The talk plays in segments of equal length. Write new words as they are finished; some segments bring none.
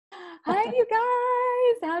Hi, you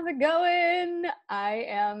guys. How's it going? I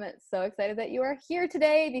am so excited that you are here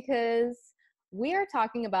today because we are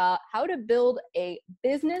talking about how to build a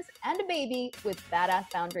business and a baby with badass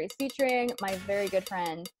boundaries, featuring my very good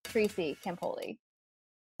friend, Tracy Campoli.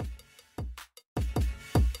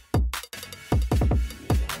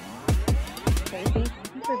 Tracy,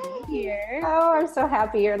 thank you for being here. Oh, I'm so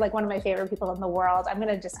happy. You're like one of my favorite people in the world. I'm going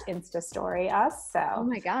to just Insta story us. So Oh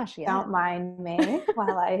my gosh, yeah. Don't mind me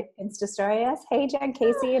while I Insta story us. Hey, Jen,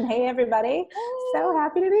 Casey, and hey, everybody. So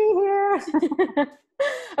happy to be here.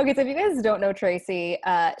 Okay, so if you guys don't know Tracy,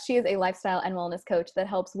 she is a lifestyle and wellness coach that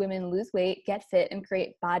helps women lose weight, get fit, and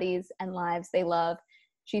create bodies and lives they love.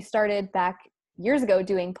 She started back years ago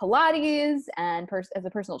doing Pilates and as a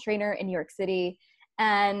personal trainer in New York City.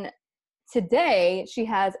 And today she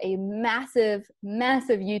has a massive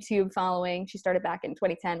YouTube following. She started back in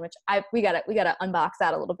 2010, which we gotta unbox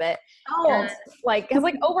that a little bit. Oh, Has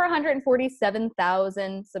over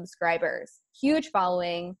 147,000 subscribers, huge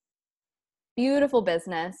following, beautiful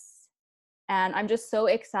business. And I'm just so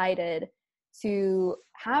excited to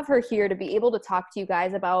have her here to be able to talk to you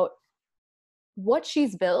guys about what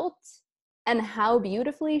she's built and how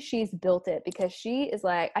beautifully she's built it, because she is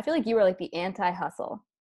like, I feel like you were like the anti-hustle.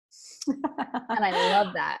 And I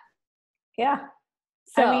love that. Yeah.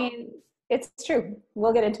 So, I mean, it's true.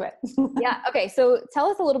 We'll get into it. Yeah. Okay. So tell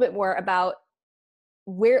us a little bit more about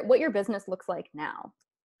what your business looks like now.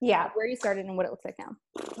 Yeah. Where you started and what it looks like now.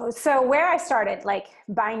 So where I started, like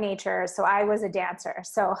by nature, so I was a dancer.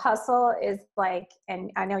 So hustle is like,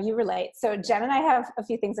 and I know you relate. So Jen and I have a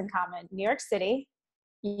few things in common. New York City,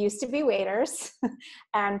 used to be waiters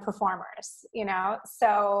and performers,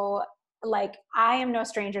 So like, I am no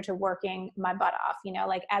stranger to working my butt off,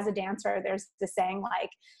 like as a dancer, there's this saying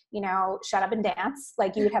like, shut up and dance.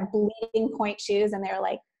 Like you would have bleeding point shoes and they're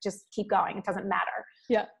like, just keep going. It doesn't matter.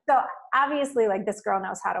 Yeah. So obviously like this girl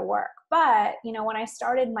knows how to work, but when I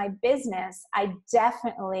started my business, I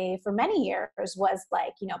definitely for many years was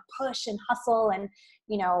like, push and hustle. And,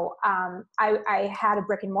 I had a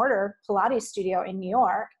brick and mortar Pilates studio in New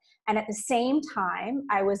York. And at the same time,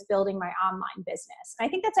 I was building my online business. And I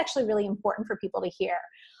think that's actually really important for people to hear,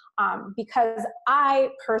 because I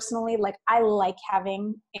personally, I like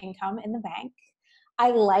having income in the bank.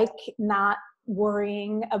 I like not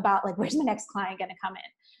worrying about like, where's my next client going to come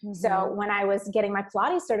in? Mm-hmm. So when I was getting my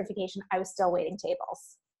Pilates certification, I was still waiting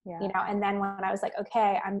tables. Yeah. And then when I was like,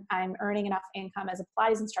 okay, I'm earning enough income as a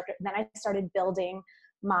Pilates instructor, then I started building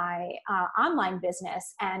my online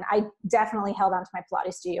business. And I definitely held on to my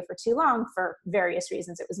Pilates studio for too long for various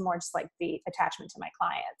reasons. It was more just like the attachment to my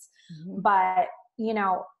clients. Mm-hmm. But,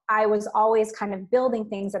 I was always kind of building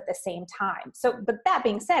things at the same time. So, but that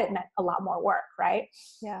being said, it meant a lot more work, right?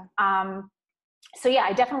 Yeah. So yeah,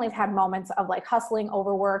 I definitely have had moments of like hustling,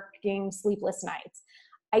 overworking, sleepless nights.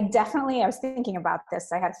 I was thinking about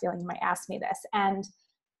this. I had a feeling you might ask me this. And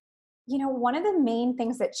one of the main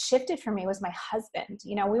things that shifted for me was my husband.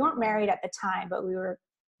 We weren't married at the time, but we were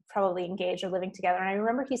probably engaged or living together. And I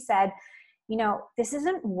remember he said, this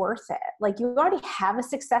isn't worth it. Like you already have a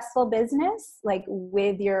successful business, like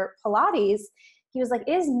with your Pilates. He was like,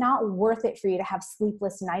 it is not worth it for you to have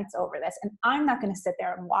sleepless nights over this. And I'm not going to sit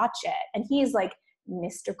there and watch it. And he's like,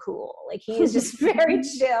 Mr. Cool. Like he is just very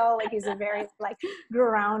chill. Like he's a very like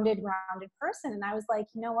grounded person. And I was like,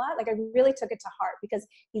 you know what? Like I really took it to heart because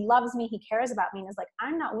he loves me. He cares about me. And is like,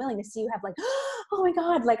 I'm not willing to see you have like, oh my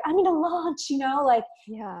God, like I'm going to launch, like,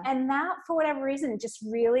 yeah. And that for whatever reason, it just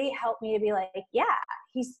really helped me to be like, yeah,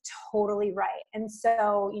 he's totally right. And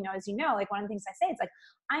so, as you know, like one of the things I say, it's like,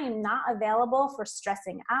 I am not available for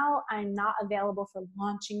stressing out. I'm not available for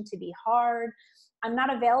launching to be hard. I'm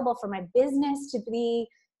not available for my business to be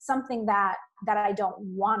something that I don't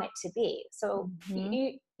want it to be. So,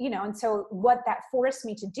 mm-hmm. And so what that forced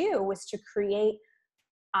me to do was to create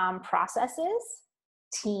processes,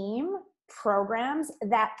 team, programs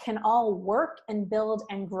that can all work and build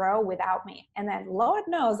and grow without me. And then Lord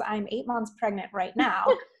knows I'm 8 months pregnant right now.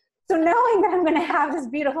 So knowing that I'm going to have this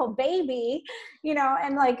beautiful baby,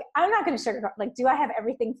 and like, I'm not going to sugarcoat, like, do I have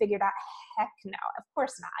everything figured out? Heck no, of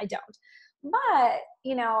course not. I don't. But,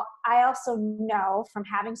 I also know from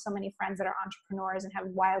having so many friends that are entrepreneurs and have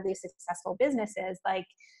wildly successful businesses, like,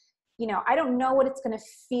 I don't know what it's going to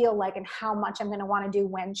feel like and how much I'm going to want to do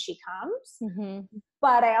when she comes. Mm-hmm.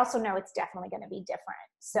 But I also know it's definitely going to be different.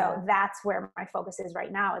 So that's where my focus is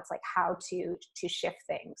right now. It's like how to shift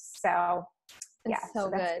things. So so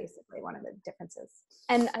that's basically one of the differences.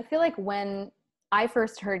 And I feel like when I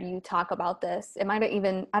first heard you talk about this, it might have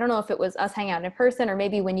even, I don't know if it was us hanging out in person or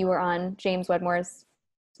maybe when you were on James Wedmore's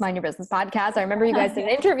Mind Your Business podcast. I remember you guys did an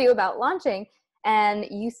interview about launching. And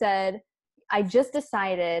you said, I just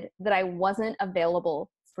decided that I wasn't available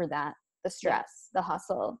for that, the stress, the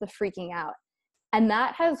hustle, the freaking out. And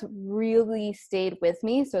that has really stayed with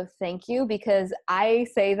me. So thank you, because I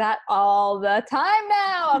say that all the time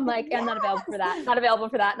now. I'm like, I'm not available for that, not available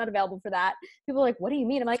for that, not available for that. People are like, what do you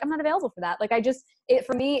mean? I'm like, I'm not available for that. Like,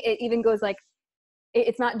 for me, it even goes like,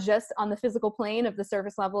 it's not just on the physical plane of the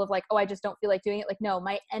surface level of like, oh, I just don't feel like doing it. Like, no,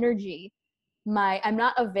 my energy, I'm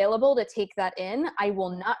not available to take that in. I will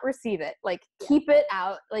not receive it. Like, keep it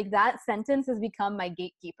out. Like, that sentence has become my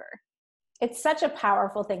gatekeeper. It's such a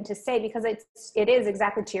powerful thing to say, because it is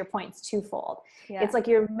exactly to your point. It's twofold. Yeah. It's like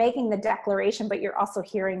you're making the declaration, but you're also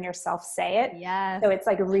hearing yourself say it. Yes. So it's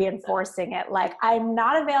like reinforcing it. Like, I'm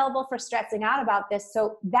not available for stressing out about this.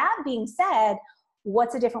 So that being said,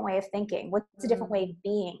 what's a different way of thinking? What's a different way of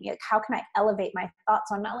being? Like, how can I elevate my thoughts?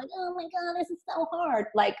 So I'm not like, oh my God, this is so hard.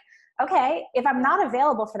 Like, okay, if I'm not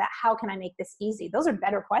available for that, how can I make this easy? Those are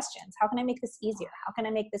better questions. How can I make this easier? How can I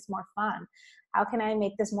make this more fun? How can I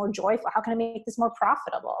make this more joyful? How can I make this more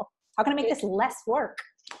profitable? How can I make this less work?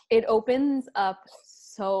 It opens up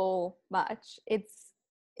so much. It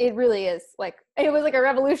really is like, it was like a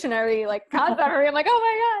revolutionary like concept for me. I'm like, oh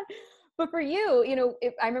my God. But for you,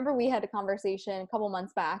 I remember we had a conversation a couple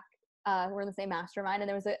months back. We're in the same mastermind, and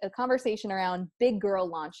there was a conversation around big girl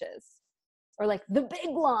launches, or like the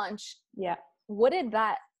big launch. Yeah. What did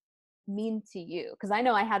that mean to you? Because I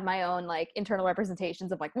know I had my own like internal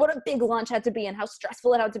representations of like what a big launch had to be and how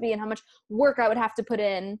stressful it had to be and how much work I would have to put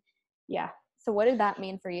in. Yeah. So what did that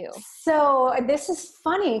mean for you? So this is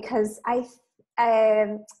funny, because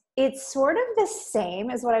it's sort of the same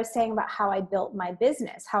as what I was saying about how I built my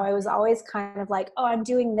business, how I was always kind of like, oh, I'm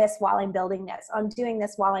doing this while I'm building this. I'm doing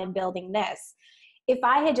this while I'm building this. If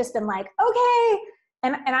I had just been like, okay,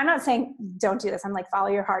 and I'm not saying don't do this. I'm like, follow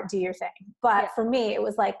your heart, do your thing. But for me, it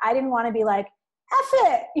was like, I didn't want to be like, F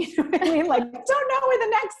it. You know what I mean? Like, don't know where the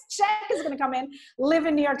next check is going to come in. Live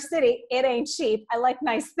in New York City. It ain't cheap. I like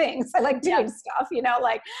nice things. I like doing stuff,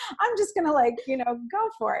 like, I'm just going to like, go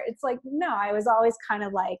for it. It's like, no, I was always kind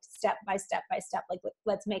of like step by step by step, like,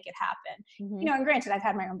 let's make it happen. Mm-hmm. And granted, I've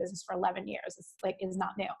had my own business for 11 years. It's like, it's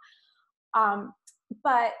not new.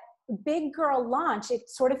 But big girl launch, it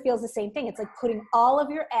sort of feels the same thing. It's like putting all of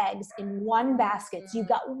your eggs in one basket. So you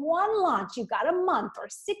got one launch, you got a month or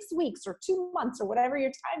 6 weeks or 2 months or whatever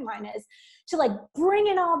your timeline is to like bring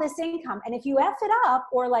in all this income. And if you F it up,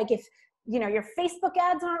 or like if, your Facebook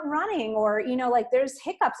ads aren't running, or, like there's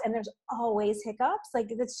hiccups, and there's always hiccups, like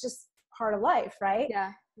that's just part of life, right?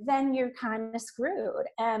 Yeah. Then you're kind of screwed.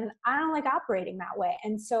 And I don't like operating that way.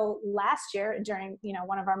 And so last year during,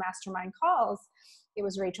 one of our mastermind calls, it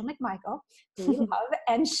was Rachel McMichael, who we love.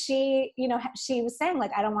 And she, she was saying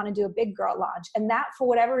like, I don't want to do a big girl launch. And that, for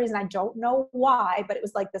whatever reason, I don't know why, but it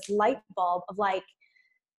was like this light bulb of like,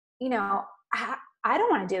 I don't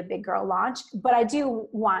want to do a big girl launch, but I do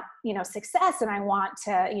want, success, and I want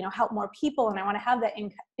to, help more people, and I want to have that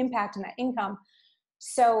impact and that income.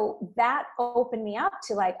 So that opened me up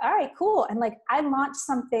to like, all right, cool. And like, I launched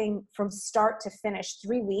something from start to finish,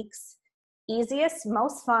 3 weeks, easiest,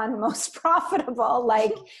 most fun, most profitable.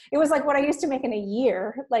 Like, it was like what I used to make in a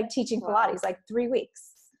year, like teaching Pilates, like 3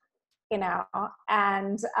 weeks, and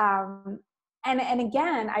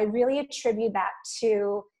again, I really attribute that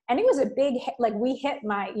to, and it was a big hit. Like, we hit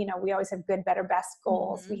my, we always have good, better, best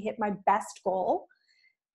goals. Mm-hmm. We hit my best goal.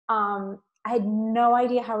 I had no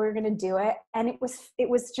idea how we were going to do it. And it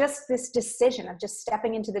was just this decision of just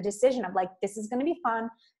stepping into the decision of like, this is going to be fun.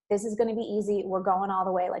 This is going to be easy. We're going all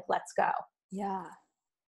the way. Like, let's go. Yeah.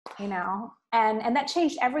 And that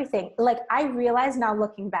changed everything. Like, I realize now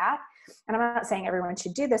looking back, and I'm not saying everyone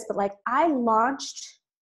should do this, but like, I launched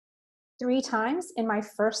 3 times in my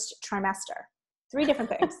first trimester, 3 different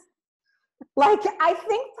things. Like, I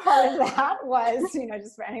think part of that was,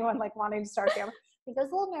 just for anyone like wanting to start a family, I think I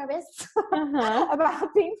was a little nervous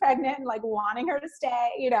about being pregnant and like wanting her to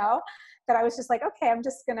stay, that I was just like, okay, I'm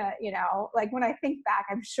just gonna, like, when I think back,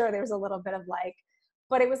 I'm sure there was a little bit of like,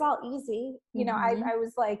 but it was all easy. I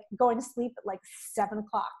was like going to sleep at like 7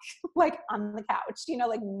 o'clock, like on the couch,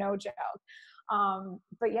 like no joke.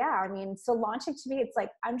 But yeah, I mean, so launching to me, it's like,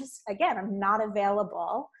 I'm not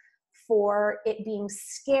available for it being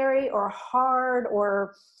scary or hard,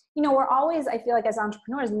 or, we're always, I feel like as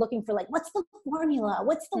entrepreneurs, looking for like, what's the formula?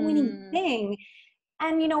 What's the winning thing?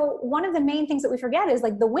 And, one of the main things that we forget is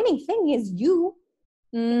like, the winning thing is you.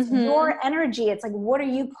 It's your energy. It's like, what are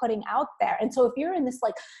you putting out there? And so if you're in this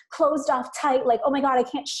like closed off tight, like, oh my God, I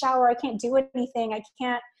can't shower, I can't do anything, I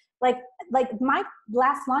can't, like my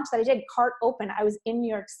last launch that I did, cart open, I was in New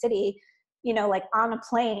York City, like on a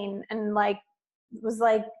plane, and like was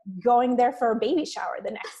like going there for a baby shower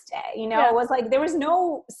the next day. You know, it was like, there was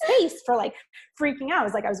no space for like freaking out. It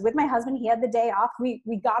was like, I was with my husband. He had the day off. We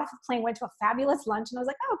got off the plane, went to a fabulous lunch. And I was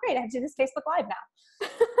like, oh, great. I have to do this Facebook Live now.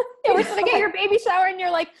 Yeah, we're sitting at your baby shower and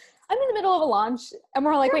you're like, I'm in the middle of a launch. And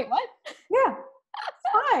we're like, wait, what? Yeah.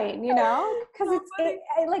 Fine, you know, because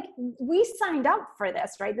like we signed up for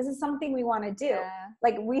this, right? This is something we want to do.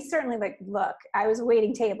 Like we certainly like, look, I was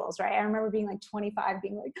waiting tables, right? I remember being like 25,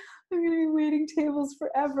 being like, I'm gonna be waiting tables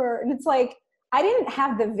forever. And it's like, I didn't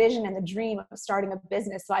have the vision and the dream of starting a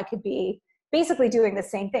business so I could be basically doing the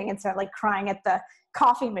same thing instead of like crying at the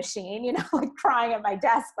coffee machine, you know, like crying at my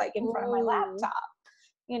desk, like in front of my laptop.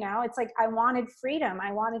 You know, it's like, I wanted freedom.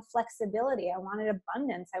 I wanted flexibility. I wanted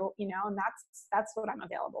abundance. You know, and that's what I'm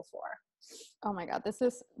available for. Oh my God. This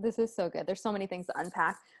is so good. There's so many things to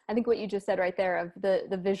unpack. I think what you just said right there of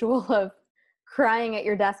the visual of crying at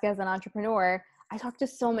your desk as an entrepreneur. I talk to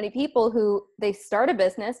so many people who they start a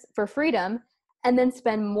business for freedom and then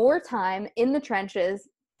spend more time in the trenches,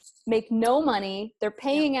 make no money. They're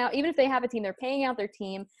paying out, even if they have a team, they're paying out their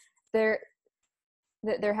team. They're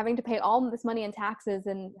having to pay all this money in taxes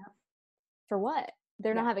and for what?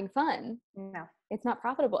 They're not having fun. No, it's not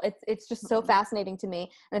profitable. It's just so fascinating to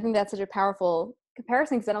me. And I think that's such a powerful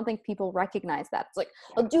comparison because I don't think people recognize that. It's like,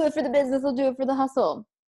 I'll do it for the business. I'll do it for the hustle.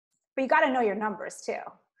 But you got to know your numbers too.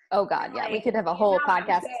 Oh God. Yeah. Like, we could have a whole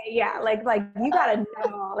podcast. Yeah. Like you got to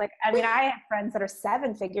know, like, I mean, I have friends that are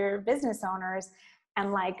 7-figure business owners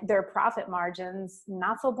and like their profit margins,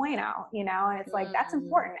 not so bueno, you know? And it's like, that's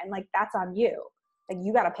important. And like, that's on you. Like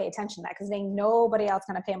you got to pay attention to that because ain't nobody else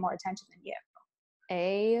going to pay more attention than you.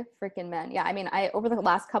 A freaking man. Yeah. I mean, over the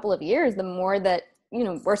last couple of years, the more that, you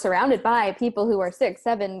know, we're surrounded by people who are 6,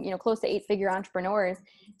 7, you know, close to 8-figure entrepreneurs.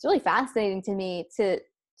 It's really fascinating to me to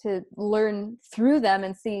learn through them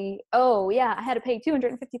and see, oh yeah, I had to pay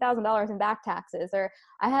 $250,000 in back taxes, or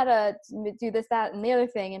I had to do this, that, and the other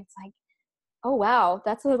thing. And it's like, oh wow,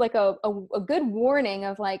 that's like a good warning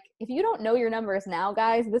of like, if you don't know your numbers now,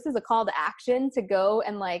 guys, this is a call to action to go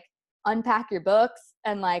and like unpack your books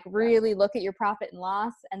and like really look at your profit and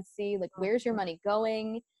loss and see like, where's your money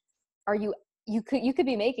going? You could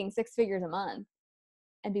be making 6 figures a month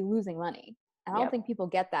and be losing money. And I don't think people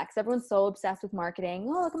get that because everyone's so obsessed with marketing.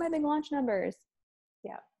 Oh, look at my big launch numbers.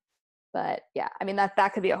 Yeah. But yeah, I mean, that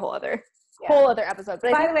could be a whole other episode.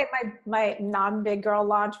 But by the way, my non-big girl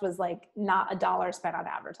launch was like not $1 spent on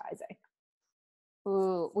advertising.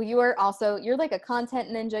 Ooh, well, you're like a content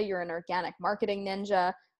ninja. You're an organic marketing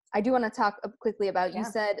ninja. I do want to talk quickly about, you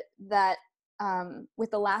said that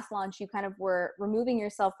with the last launch, you kind of were removing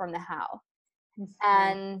yourself from the how.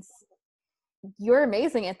 And you're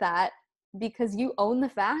amazing at that because you own the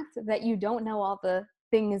fact that you don't know all the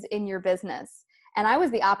things in your business. And I was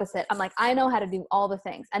the opposite. I'm like, I know how to do all the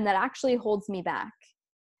things. And that actually holds me back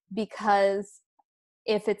because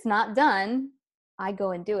if it's not done, I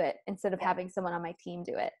go and do it instead of having someone on my team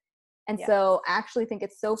do it. And so I actually think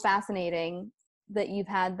it's so fascinating that you've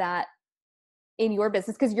had that in your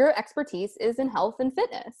business because your expertise is in health and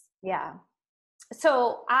fitness. Yeah.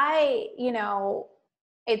 So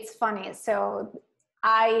it's funny. So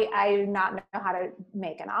I do not know how to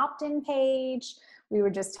make an opt-in page. We were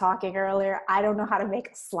just talking earlier. I don't know how to make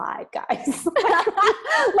a slide, guys.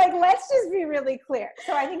 Like, let's just be really clear.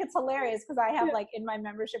 So I think it's hilarious because I have like in my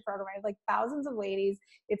membership program, I have like thousands of ladies.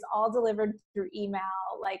 It's all delivered through email,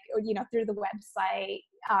 like, or, through the website,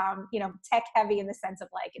 tech heavy in the sense of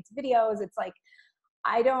like, it's videos. It's like,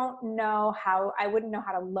 I wouldn't know how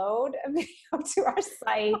to load a video to our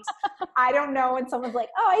site. I don't know when someone's like,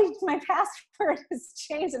 oh, my password has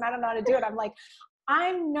changed and I don't know how to do it. I'm like,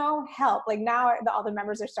 I'm no help. Like now all the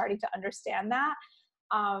members are starting to understand that.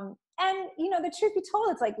 And the truth be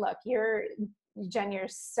told, it's like, look, Jen, you're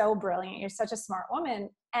so brilliant. You're such a smart woman.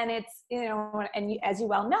 And it's, as you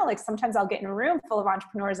well know, like sometimes I'll get in a room full of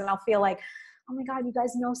entrepreneurs and I'll feel like, oh my God, you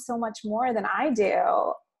guys know so much more than I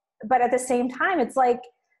do. But at the same time, it's like,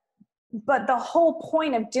 but the whole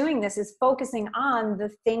point of doing this is focusing on the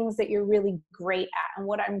things that you're really great at. And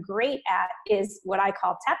what I'm great at is what I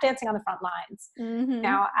call tap dancing on the front lines. Mm-hmm.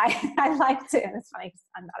 Now, I like to, and it's funny because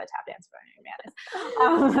I'm not a tap dancer by any man.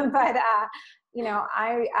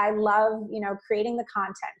 I love, creating the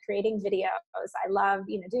content, creating videos. I love,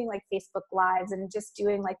 doing like Facebook Lives and just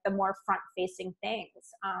doing like the more front-facing things.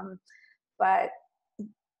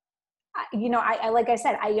 Like I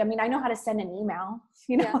said, I know how to send an email,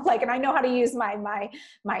 and I know how to use my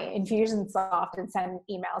Infusionsoft and send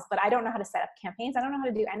emails, but I don't know how to set up campaigns. I don't know how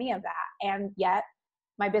to do any of that. And yet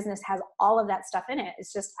my business has all of that stuff in it.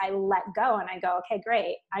 It's just, I let go and I go, okay,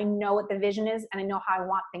 great. I know what the vision is and I know how I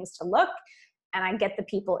want things to look. and I get the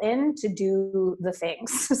people in to do the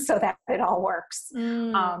things so that it all works.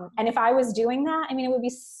 And if I was doing that, I mean, it would be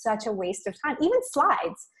such a waste of time. Even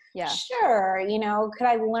slides. Yeah. Sure. You know, could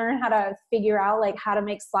I learn how to figure out like how to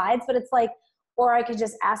make slides? But it's like, or I could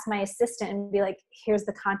just ask my assistant and be like, here's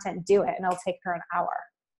the content, do it. And it'll take her an hour.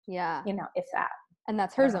 Yeah. You know, if that. And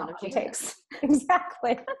that's her zone of it genius. takes.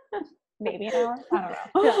 Exactly. Maybe an hour. I don't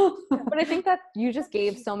know. Yeah. But I think that you just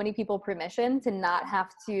gave so many people permission to not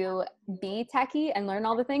have to be techie and learn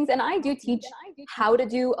all the things. And I do teach how to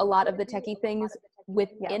do a lot of the techie things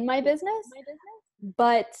within my business.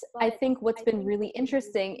 But I think what's been really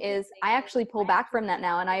interesting is I actually pull back from that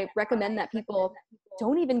now. And I recommend that people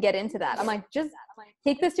don't even get into that. I'm like, just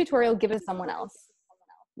take this tutorial, give it to someone else.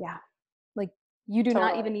 Yeah. Like you do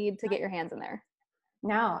not even need to get your hands in there.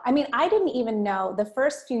 No, I mean, I didn't even know the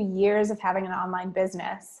first few years of having an online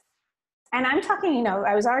business. And I'm talking, you know,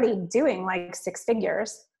 I was already doing like 6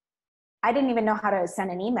 figures. I didn't even know how to send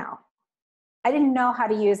an email. I didn't know how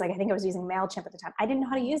to use, like, I think I was using MailChimp at the time. I didn't know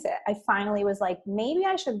how to use it. I finally was like, maybe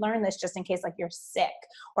I should learn this just in case like you're sick,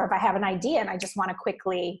 or if I have an idea and I just want to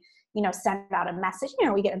quickly, you know, send out a message, you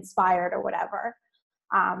know, we get inspired or whatever.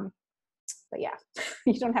 But yeah,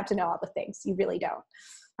 you don't have to know all the things. You really don't.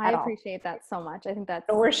 I appreciate that so much. I think that's,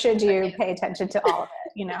 or should you pay attention to all of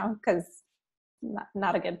it, you know, because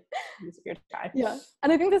not a good use of your time. Yeah.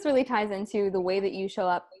 And I think this really ties into the way that you show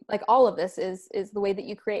up. Like all of this is the way that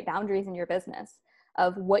you create boundaries in your business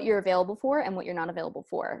of what you're available for and what you're not available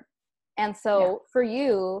for. And so for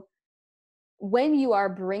you, when you are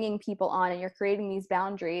bringing people on and you're creating these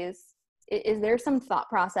boundaries, is there some thought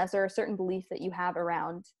process or a certain belief that you have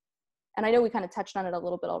around, and I know we kind of touched on it a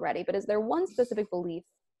little bit already, but is there one specific belief?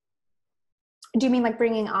 Do you mean like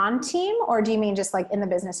bringing on team, or do you mean just like in the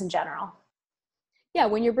business in general? Yeah,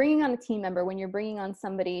 when you're bringing on a team member, when you're bringing on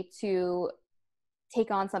somebody to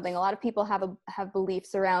take on something, a lot of people have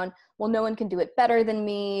beliefs around, well, no one can do it better than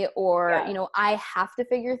me, or, you know, I have to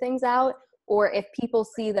figure things out. Or if people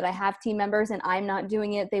see that I have team members and I'm not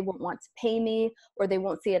doing it, they won't want to pay me, or they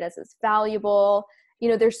won't see it as valuable. You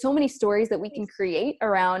know, there's so many stories that we can create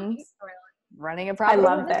around running a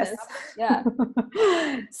profitable business. Yeah.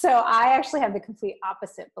 So I actually have the complete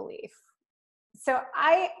opposite belief. So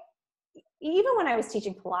even when I was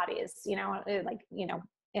teaching Pilates, you know, like, you know,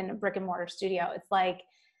 in a brick and mortar studio, it's like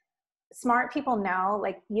smart people know,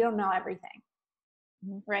 like, you don't know everything,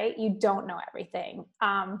 right? You don't know everything.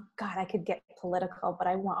 God, I could get political, but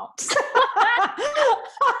I won't.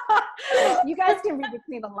 You guys can read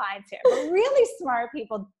between the lines here, but really smart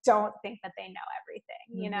people don't think that they know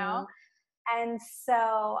everything, you know? And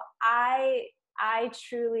so I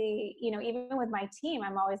truly, you know, even with my team,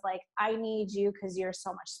 I'm always like, I need you because you're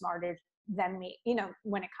so much smarter than me, you know,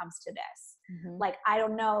 when it comes to this. Like, I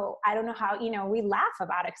don't know how, you know, we laugh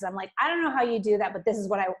about it because I'm like, I don't know how you do that, but this is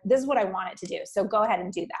what I want it to do. So go ahead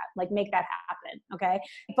and do that. Like, make that happen. Okay.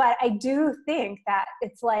 But I do think that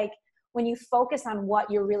it's like when you focus on what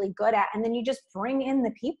you're really good at, and then you just bring in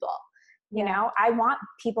the people. You know, I want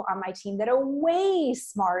people on my team that are way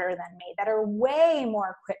smarter than me, that are way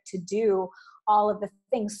more equipped to do all of the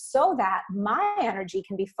things so that my energy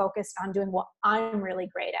can be focused on doing what I'm really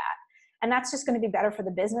great at. And that's just going to be better for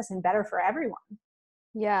the business and better for everyone.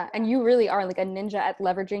 Yeah. And you really are like a ninja at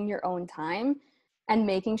leveraging your own time and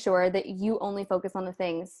making sure that you only focus on the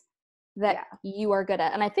things that you are good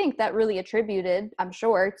at. And I think that really attributed, I'm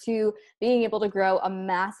sure, to being able to grow a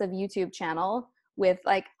massive YouTube channel with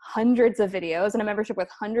like hundreds of videos and a membership with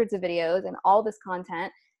hundreds of videos and all this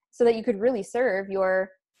content so that you could really serve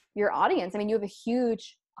your audience. I mean, you have a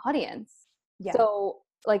huge audience. Yeah. So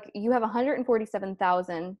like you have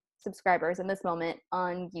 147,000 subscribers in this moment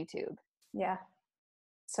on YouTube. Yeah.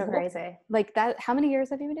 So crazy. Like that, how many years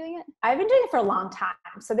have you been doing it? I've been doing it for a long time.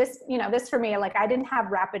 So this, you know, this for me, like I didn't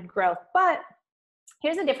have rapid growth, but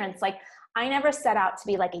here's the difference. Like I never set out to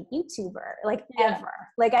be like a YouTuber, like ever.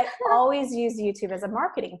 Like I always used YouTube as a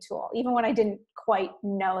marketing tool, even when I didn't quite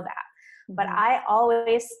know that. But I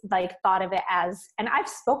always like thought of it as, and I've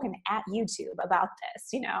spoken at YouTube about this,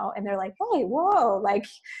 you know, and they're like, hey, whoa, like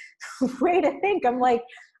way to think. I'm like,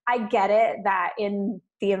 I get it that in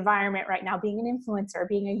the environment right now, being an influencer,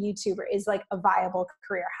 being a YouTuber is like a viable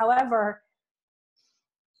career. However,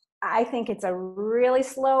 I think it's a really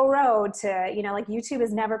slow road to, you know, like YouTube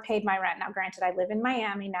has never paid my rent. Now, granted, I live in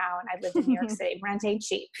Miami now and I live in New York City. Rent ain't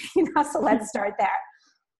cheap, you know, so let's start there.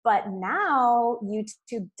 But now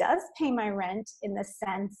YouTube does pay my rent in the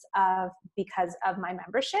sense of because of my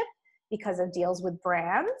membership, because of deals with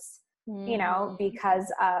brands, you know,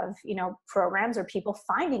 because of, you know, programs or people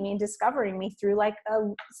finding me and discovering me through like a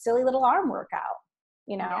silly little arm workout,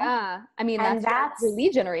 you know? Yeah. I mean, that's your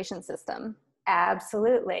lead generation system.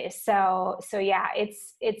 Absolutely. So yeah,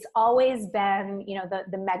 it's always been, you know,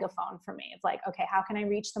 the megaphone for me. It's like, okay, how can I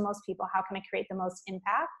reach the most people? How can I create the most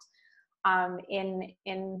impact in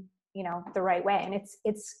you know, the right way? And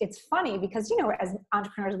it's funny because, you know, as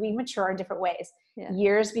entrepreneurs, we mature in different ways. Yeah.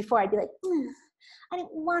 Years before, I'd be like, I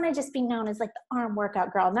didn't want to just be known as like the arm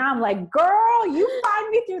workout girl. Now I'm like, girl, you find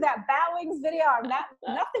me through that bat wings video, and that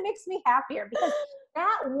nothing makes me happier, because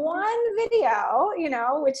that one video, you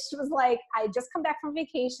know, which was like, I just come back from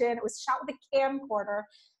vacation, it was shot with a camcorder,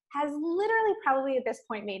 has literally probably at this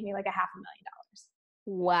point made me like $500,000.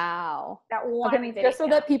 Wow. That one Okay, video. just so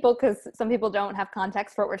that people, because some people don't have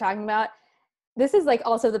context for what we're talking about, this is like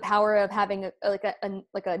also the power of having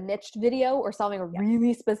a niched video or solving a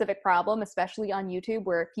really specific problem, especially on YouTube,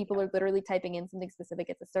 where people are literally typing in something specific.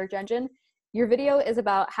 It's a search engine. Your video is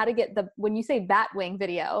about how to get when you say bat wing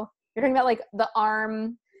video, you're talking about like the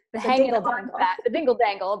arm, the hanging arm bat, the dingle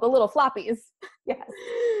dangle, the little floppies. Yes.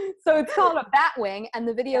 So it's called a bat wing, and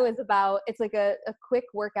the video is about, it's like a quick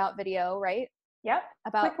workout video, right? Yep.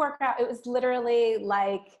 About quick workout. It was literally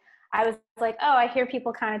like, I was like, oh, I hear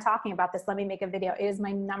people kind of talking about this. Let me make a video. It is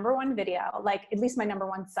my number one video, like at least my number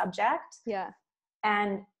one subject. Yeah.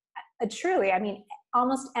 And truly, I mean,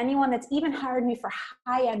 almost anyone that's even hired me for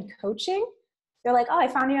high-end coaching, they're like, oh, I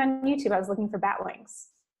found you on YouTube. I was looking for bat wings.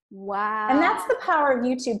 Wow. And that's the power of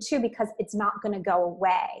YouTube too, because it's not going to go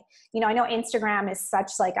away. You know, I know Instagram is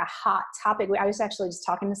such like a hot topic. I was actually just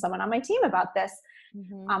talking to someone on my team about this,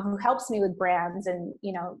 who helps me with brands and,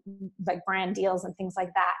 you know, like brand deals and things like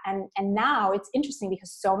that. And now it's interesting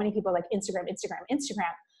because so many people are like Instagram,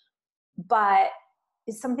 but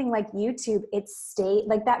it's something like YouTube. It's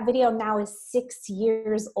like that video now is 6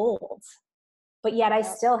 years old, but yet I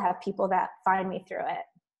still have people that find me through it,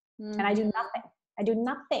 and I do nothing. I do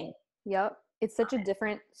nothing. Yep. It's such a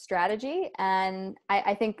different strategy. And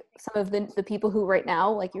I think some of the people who right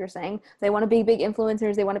now, like you were saying, they want to be big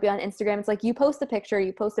influencers. They want to be on Instagram. It's like you post a picture,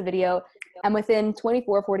 you post a video, and within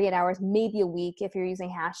 24, 48 hours, maybe a week, if you're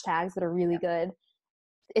using hashtags that are really good,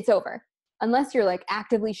 it's over. Unless you're like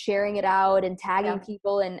actively sharing it out and tagging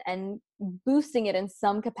people and boosting it in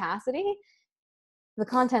some capacity, the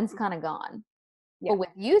content's kind of gone. But with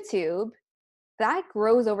YouTube, that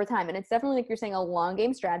grows over time. And it's definitely, like you're saying, a long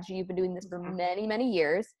game strategy. You've been doing this for many, many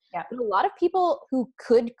years. Yeah. But a lot of people who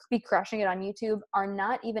could be crushing it on YouTube are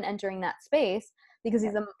not even entering that space because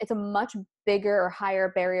it's a much bigger or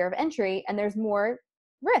higher barrier of entry, and there's more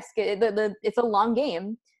risk. It's a long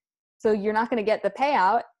game. So you're not going to get the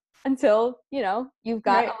payout until, you know, you've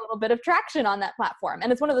got a little bit of traction on that platform.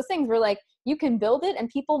 And it's one of those things where like you can build it and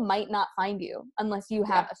people might not find you unless you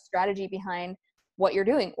have a strategy behind what you're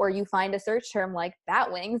doing, or you find a search term like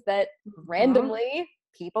bat wings that randomly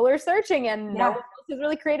people are searching, and no one else has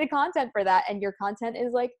really created content for that, and your content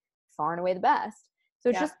is like far and away the best. So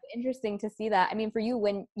it's just interesting to see that. I mean, for you,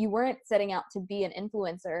 when you weren't setting out to be an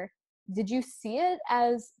influencer, did you see it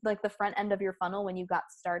as like the front end of your funnel when you got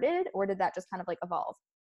started, or did that just kind of like evolve?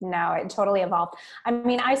 No, it totally evolved. I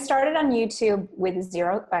mean, I started on YouTube with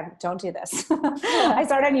zero, don't do this. I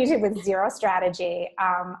started on YouTube with zero strategy.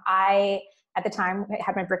 At the time, I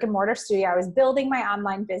had my brick and mortar studio. I was building my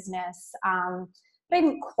online business, but I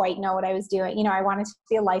didn't quite know what I was doing. You know, I wanted to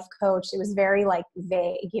be a life coach. It was very like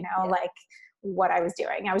vague, you know, like what I was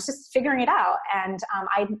doing. I was just figuring it out. And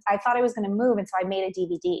I thought I was going to move. And so I made a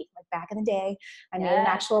DVD. Like back in the day, I made an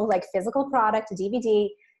actual like physical product, a DVD.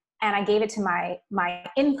 And I gave it to my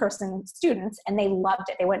in-person students, and they loved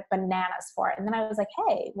it. They went bananas for it. And then I was like,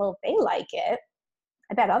 hey, well, if they like it,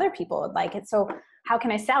 I bet other people would like it. So how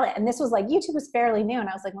can I sell it? And this was like, YouTube was fairly new. And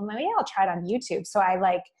I was like, well, maybe I'll try it on YouTube. So I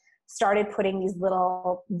like started putting these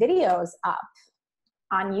little videos up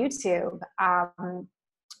on YouTube.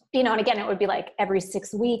 You know, and again, it would be like every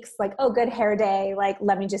 6 weeks, like, oh, good hair day. Like,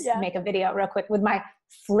 let me just make a video real quick with my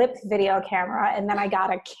flip video camera. And then I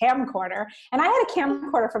got a camcorder, and I had a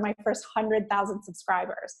camcorder for my first 100,000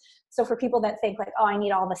 subscribers. So for people that think like, oh, I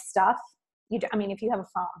need all this stuff, I mean, if you have a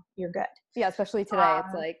phone, you're good. Yeah, especially today.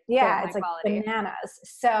 It's like it's like bananas.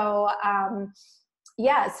 So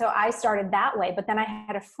so I started that way. But then I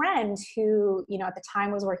had a friend who, you know, at the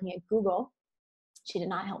time was working at Google. She did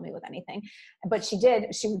not help me with anything, but she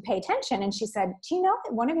would pay attention. And she said, do you know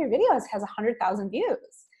that one of your videos has 100,000 views?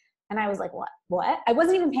 And I was like, what? I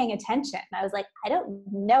wasn't even paying attention. And I was like, I don't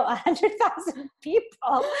know 100,000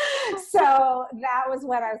 people. So that was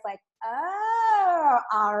when I was like, oh,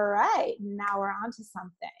 all right, now we're on to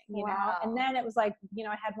something, you know? And then it was like, you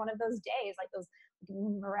know, I had one of those days, like those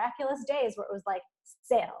miraculous days where it was like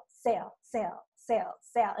sale.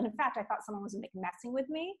 And in fact, I thought someone was messing with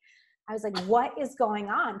me. I was like, what is going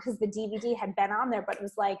on? Because the DVD had been on there, but it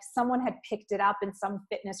was like someone had picked it up in some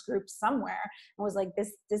fitness group somewhere and was like,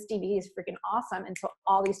 this DVD is freaking awesome. And so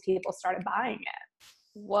all these people started buying it.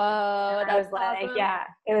 Whoa. I was like, awesome. yeah,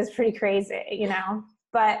 it was pretty crazy, you know?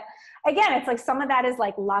 But again, it's like some of that is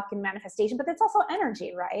like luck and manifestation, but it's also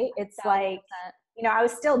energy, right? It's 1,000%. like, you know, I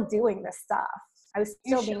was still doing this stuff. I was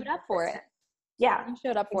still You showed up for it. Yeah. You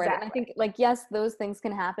showed up for it. And I think like, yes, those things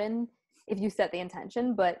can happen if you set the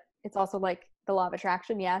intention, but it's also like the law of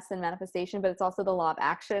attraction, yes, and manifestation, but it's also the law of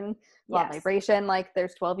action, law of vibration. Like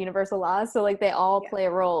there's 12 universal laws. So like they all play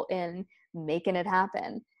a role in making it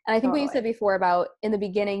happen. And I think what you said before about in the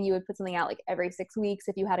beginning, you would put something out like every 6 weeks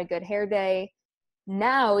if you had a good hair day.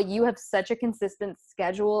 Now you have such a consistent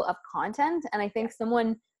schedule of content. And I think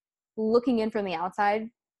someone looking in from the outside,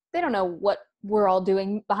 they don't know what we're all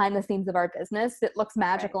doing behind the scenes of our business. It looks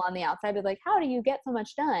magical on the outside, but like, how do you get so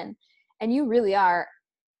much done? And you really are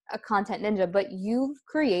a content ninja, but you've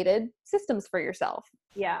created systems for yourself.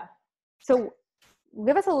 Yeah. So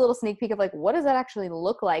give us a little sneak peek of like, what does that actually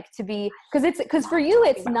look like to be, because for you,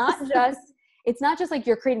 it's not just like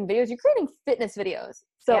you're creating videos, you're creating fitness videos.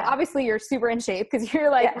 So obviously you're super in shape because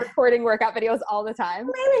you're like recording workout videos all the time.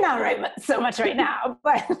 Maybe not so much right now,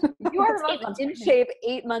 but you are in shape,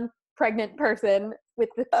 8-month pregnant person with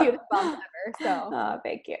the cutest bump ever. So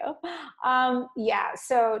thank you. Yeah,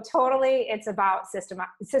 so totally it's about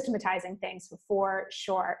systematizing things for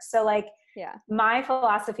sure. So like my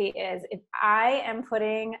philosophy is if I am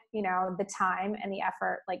putting, you know, the time and the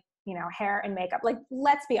effort, like, you know, hair and makeup, like,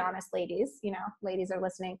 let's be honest, ladies, you know, ladies are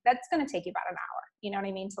listening, that's going to take you about an hour, you know what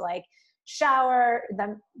I mean? To like shower,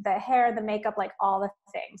 the hair, the makeup, like all the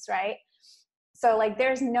things, right? So like,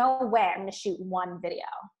 there's no way I'm going to shoot one video.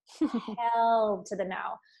 Hell to the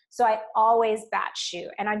no. So I always batch shoot,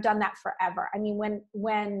 and I've done that forever. I mean,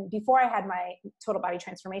 before I had my total body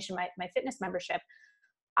transformation, my fitness membership,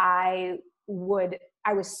 because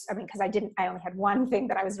I only had one thing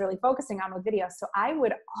that I was really focusing on with videos. So I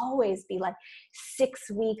would always be like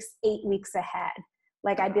 6 weeks, 8 weeks ahead.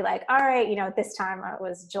 Like I'd be like, all right, you know, at this time it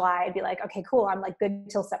was July. I'd be like, okay, cool. I'm like good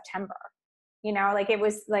till September. You know, like it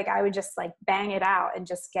was like, I would just like bang it out and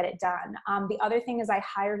just get it done. The other thing is I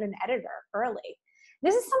hired an editor early.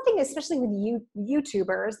 This is something, especially with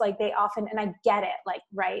YouTubers, like they often, and I get it, like,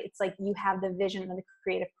 right. It's like you have the vision and the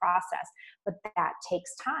creative process, but that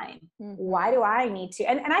takes time. Mm-hmm. Why do I need to?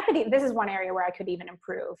 And I could, this is one area where I could even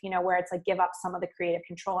improve, you know, where it's like, give up some of the creative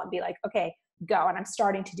control and be like, okay, go. And I'm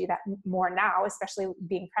starting to do that more now, especially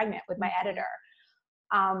being pregnant with my editor.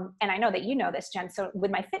 And I know that you know this, Jen. So with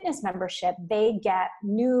my fitness membership, they get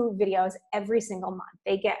new videos every single month.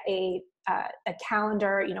 They get a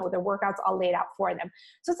calendar, you know, with their workouts all laid out for them.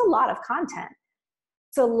 So it's a lot of content.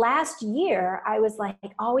 So last year I was like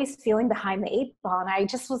always feeling behind the 8 ball. And I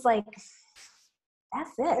just was like, F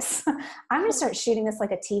this. I'm going to start shooting this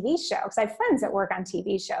like a TV show. Cause I have friends that work on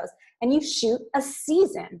TV shows and you shoot a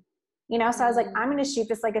season. You know, so I was like, I'm going to shoot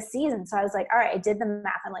this like a season. So I was like, all right, I did the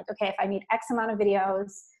math. I'm like, okay, if I need X amount of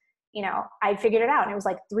videos, you know, I figured it out. And it was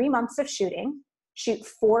like 3 months of shooting, shoot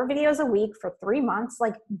 4 videos a week for 3 months,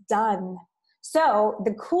 like done. So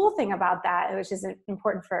the cool thing about that, which is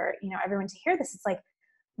important for, you know, everyone to hear this, it's like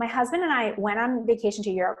my husband and I went on vacation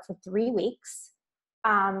to Europe for 3 weeks.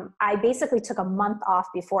 I basically took a month off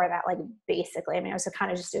before that, like basically, I mean, I was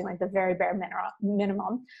kind of just doing like the very bare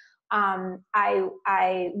minimum.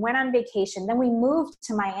 I went on vacation. Then we moved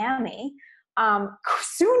to Miami.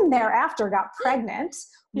 Soon thereafter got pregnant,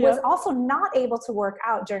 was also not able to work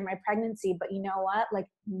out during my pregnancy. But you know what? Like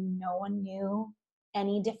no one knew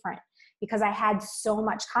any different because I had so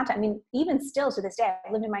much content. I mean, even still to this day,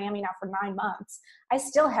 I've lived in Miami now for 9 months. I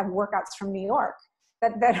still have workouts from New York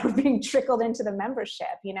that are being trickled into the membership,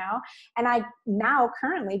 you know? And I now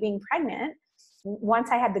currently being pregnant, once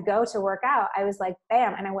I had to go to work out, I was like,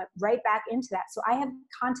 bam, and I went right back into that. So I have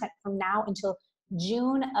content from now until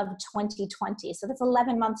June of 2020. So that's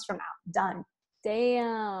 11 months from now, done.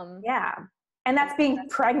 Damn. Yeah. And that's being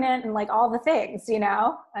pregnant and like all the things, you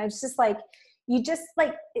know? And it's just like, you just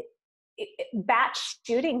like batch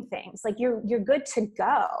shooting things. Like you're good to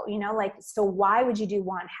go, you know? Like, so why would you do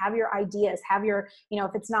one? Have your ideas, have your, you know,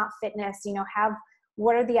 if it's not fitness, you know,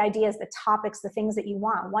 what are the ideas, the topics, the things that you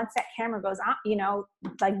want? Once that camera goes on, you know,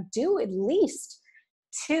 like do at least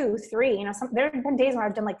 2, 3, you know, there have been days where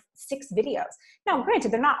I've done like 6 videos. Now,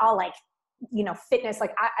 granted, they're not all like, you know, fitness.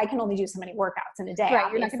 Like I can only do so many workouts in a day. Right.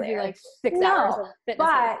 You're not going to do like 6 hours of fitness.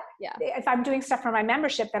 But if I'm doing stuff for my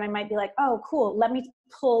membership, then I might be like, oh, cool. Let me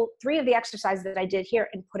pull 3 of the exercises that I did here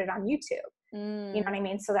and put it on YouTube. You know what I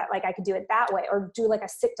mean? So that like I could do it that way or do like a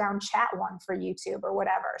sit down chat one for YouTube or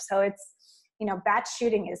whatever. So batch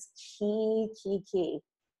shooting is key.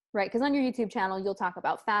 Right. Because on your YouTube channel, you'll talk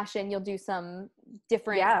about fashion. You'll do some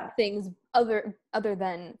different things other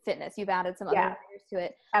than fitness. You've added some other layers to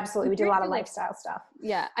it. Absolutely. We do a lot of lifestyle stuff.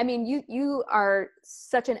 Yeah. I mean, you are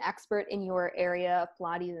such an expert in your area of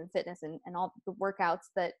Pilates and fitness and all the workouts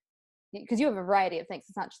that, because you have a variety of things.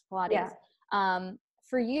 It's not just Pilates. Yeah.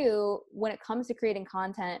 For you, when it comes to creating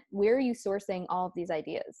content, where are you sourcing all of these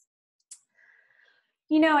ideas?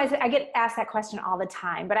 I get asked that question all the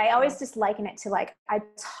time, but I always just liken it to like, I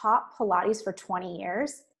taught Pilates for 20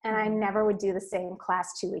 years and I never would do the same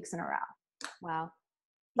class 2 weeks in a row. Wow.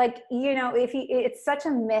 Like, it's such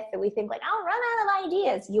a myth that we think like, I'll run out of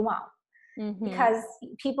ideas. You won't, because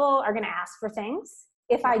people are going to ask for things.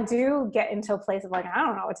 If I do get into a place of like, I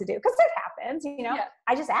don't know what to do, because it happens,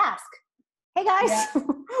 I just ask, hey guys,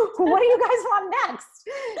 what do you guys want next?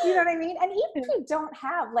 You know what I mean? And even if you don't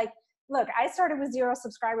have like, look, I started with 0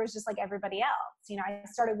 subscribers just like everybody else. I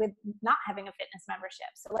started with not having a fitness membership.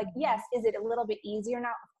 So like, yes, is it a little bit easier now?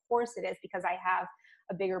 Of course it is, because I have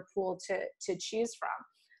a bigger pool to choose from.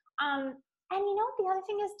 And the other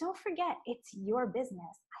thing is, don't forget, it's your business.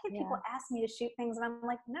 I have people ask me to shoot things and I'm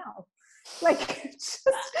like, no, like, just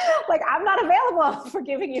like, I'm not available for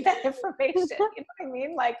giving you that information. You know what I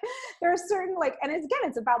mean? Like, there are certain and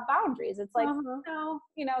it's about boundaries. It's like, no,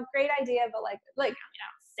 great idea, but like,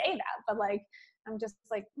 say that, but like, I'm just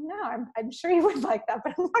like, no, I'm sure you would like that,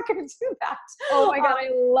 but I'm not going to do that. Oh my God. I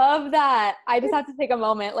love that. I just have to take a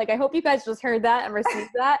moment. Like, I hope you guys just heard that and received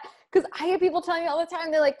that. Cause I have people telling me all the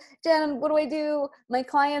time, they're like, Jen, what do I do? My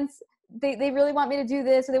clients, they really want me to do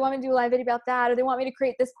this, or they want me to do a live video about that, or they want me to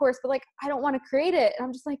create this course, but like, I don't want to create it. And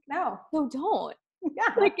I'm just like, no, don't.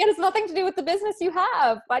 Yeah. Like, it has nothing to do with the business you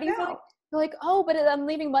have. Why do you feel like, they're like, oh, but I'm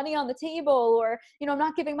leaving money on the table, or, I'm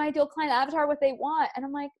not giving my ideal client avatar what they want. And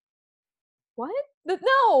I'm like, what?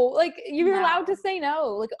 No, like, you're allowed to say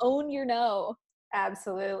no, like, own your no.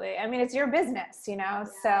 Absolutely. I mean, it's your business,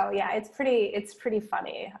 so yeah, it's pretty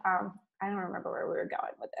funny. I don't remember where we were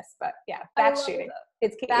going with this, but yeah, batch shooting.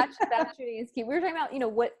 It's key. Batch shooting is key. We were talking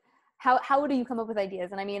about, how do you come up with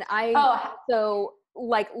ideas? And I mean, I also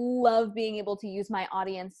like love being able to use my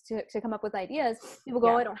audience to come up with ideas. People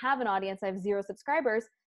go, I don't have an audience. I have 0 subscribers.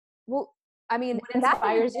 Well, I mean, what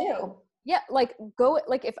inspires you? Yeah. Like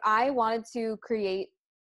if I wanted to create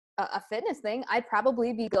a fitness thing, I'd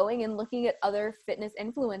probably be going and looking at other fitness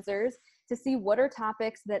influencers to see what are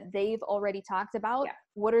topics that they've already talked about. Yeah.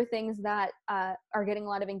 What are things that are getting a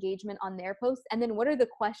lot of engagement on their posts? And then what are the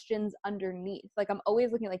questions underneath? Like, I'm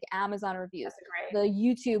always looking at like Amazon reviews, the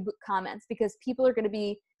YouTube comments, because people are going to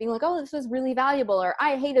be being like, oh, this was really valuable, or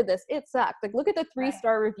I hated this, it sucked. Like, look at the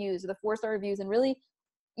 3-star reviews or the 4-star reviews, and really,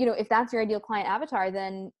 if that's your ideal client avatar,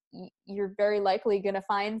 then you're very likely going to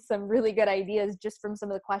find some really good ideas just from some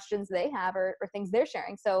of the questions they have or things they're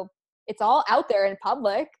sharing. So it's all out there in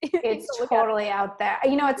public. It's totally out there.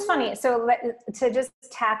 It's funny. So to just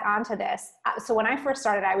tack onto this. So when I first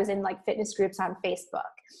started, I was in like fitness groups on Facebook,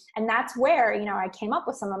 and that's where, I came up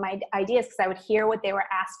with some of my ideas, because I would hear what they were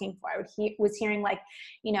asking for. I was hearing like,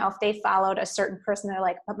 if they followed a certain person, they're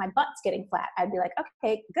like, but my butt's getting flat. I'd be like,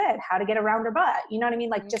 okay, good. How to get a rounder butt. You know what I mean?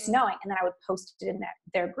 Like, just knowing. And then I would post it in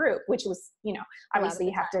their group, which was, obviously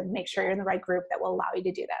you have to make sure you're in the right group that will allow you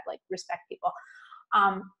to do that, like respect people.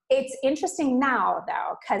 It's interesting now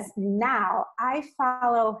though, because now I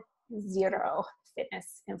follow 0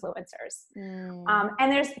 fitness influencers.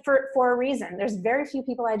 And there's for a reason. There's very few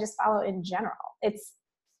people I just follow in general. It's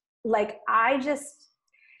like,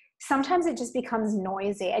 sometimes it just becomes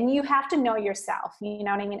noisy, and you have to know yourself, you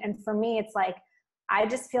know what I mean? And for me, it's like, I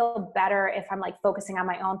just feel better if I'm like focusing on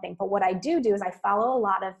my own thing. But what I do is I follow a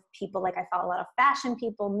lot of people, like I follow a lot of fashion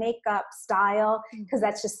people, makeup, style, because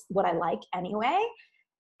that's just what I like anyway.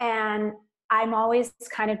 And I'm always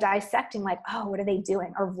kind of dissecting like, oh, what are they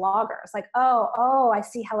doing? Or vloggers, like, oh, I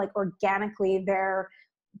see how like organically they're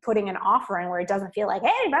putting an offer in where it doesn't feel like,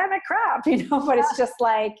 hey, buy my crap, but it's just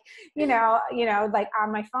like, like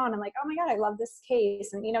on my phone, I'm like, oh my God, I love this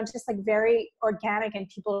case. And, just like very organic, and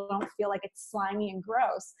people don't feel like it's slimy and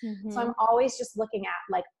gross. So I'm always just looking at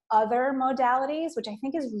like other modalities, which I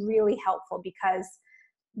think is really helpful, because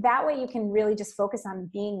that way you can really just focus on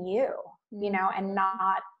being you, and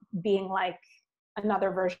not being like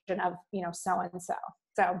another version of, so-and-so.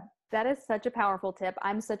 So that is such a powerful tip.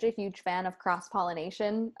 I'm such a huge fan of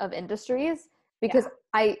cross-pollination of industries, because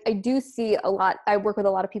I do see a lot. I work with a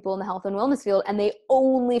lot of people in the health and wellness field, and they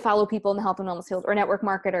only follow people in the health and wellness field, or network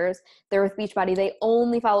marketers. They're with Beachbody. They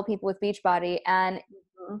only follow people with Beachbody. And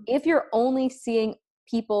if you're only seeing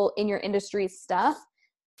people in your industry's stuff,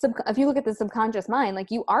 if you look at the subconscious mind,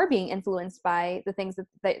 like you are being influenced by the things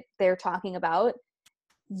that they're talking about.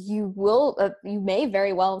 You may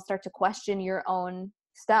very well start to question your own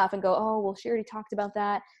stuff and go, oh, well, she already talked about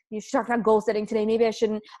that. She talked about goal setting today. Maybe I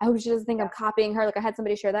shouldn't. I hope she doesn't think I'm copying her. Like I had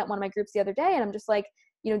somebody share that in one of my groups the other day, and I'm just like,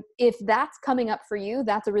 if that's coming up for you,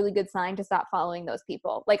 that's a really good sign to stop following those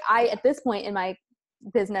people. Like at this point in my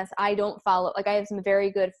business, I don't follow, like I have some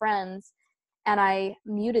very good friends and I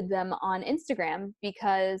muted them on Instagram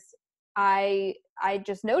because I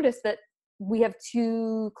just noticed that we have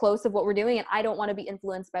too close of what we're doing and I don't want to be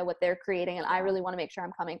influenced by what they're creating. And I really want to make sure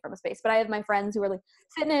I'm coming from a space, but I have my friends who are like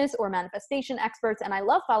fitness or manifestation experts. And I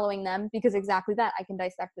love following them because exactly that, I can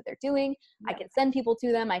dissect what they're doing. I can send people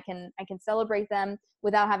to them. I can celebrate them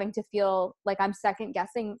without having to feel like I'm second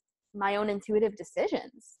guessing my own intuitive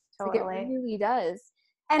decisions. Totally. Like it really does.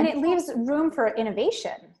 And it leaves room for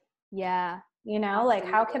innovation. Yeah. Like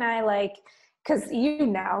how can I because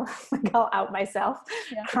like I'll out myself,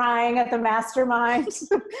 crying at the mastermind,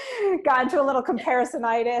 got into a little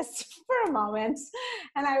comparisonitis for a moment.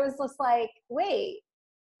 And I was just like, wait,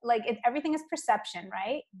 like everything is perception,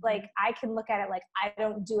 right? Like I can look at it like I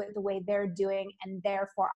don't do it the way they're doing and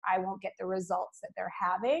therefore I won't get the results that they're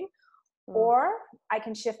having. Or I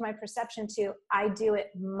can shift my perception to I do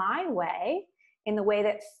it my way in the way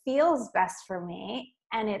that feels best for me.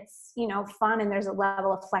 And it's, fun and there's a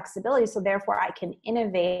level of flexibility. So therefore I can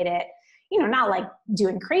innovate it, not like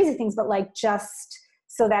doing crazy things, but like just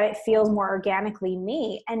so that it feels more organically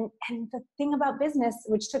me. And the thing about business,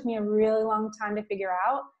 which took me a really long time to figure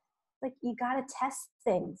out, like you got to test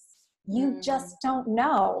things. You just don't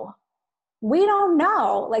know. We don't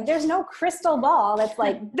know. Like there's no crystal ball that's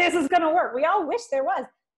like, this is going to work. We all wish there was.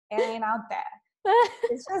 It ain't out there.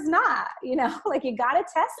 It's just not, like you got to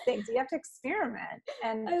test things. You have to experiment.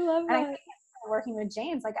 And I love that. I think working with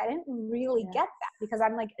James, like I didn't really get that because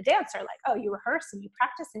I'm like a dancer, like, oh, you rehearse and you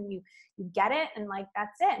practice and you get it. And like,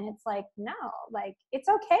 that's it. And it's like, no, like it's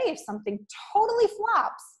okay if something totally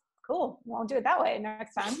flops. Cool. Won't do it that way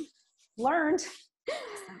next time. Learned.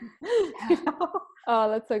 Oh,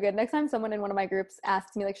 that's so good. Next time someone in one of my groups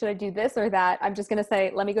asks me like, should I do this or that? I'm just going to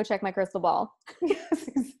say, let me go check my crystal ball. Yes,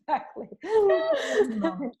 exactly. One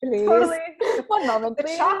moment, please. Totally. One moment, The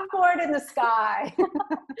please. chalkboard in the sky.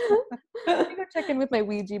 Let me go check in with my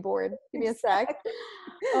Ouija board. Give me a sec.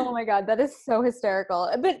 Oh my God. That is so hysterical.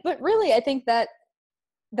 But really, I think that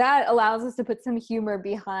allows us to put some humor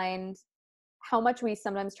behind how much we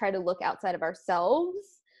sometimes try to look outside of ourselves.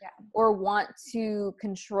 Or want to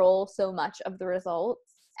control so much of the results.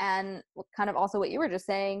 And kind of also what you were just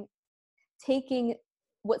saying, taking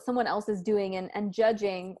what someone else is doing and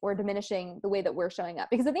judging or diminishing the way that we're showing up.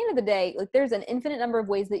 Because at the end of the day, like there's an infinite number of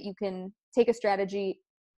ways that you can take a strategy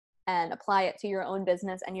and apply it to your own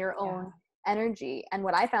business and your own energy. And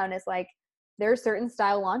what I found is like, there are certain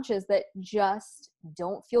style launches that just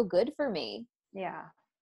don't feel good for me. Yeah.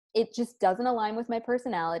 It just doesn't align with my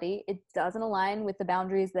personality. It doesn't align with the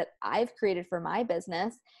boundaries that I've created for my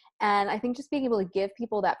business. And I think just being able to give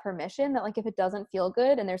people that permission that like, if it doesn't feel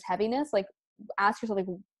good and there's heaviness, like ask yourself,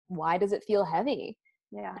 like, why does it feel heavy?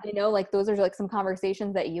 Yeah. And like those are like some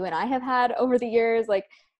conversations that you and I have had over the years. Like,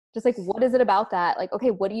 just like, what is it about that? Like,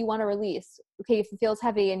 okay, what do you want to release? Okay. If it feels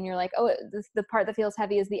heavy and you're like, oh, the part that feels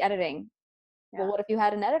heavy is the editing. Well, what if you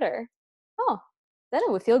had an editor? Oh, then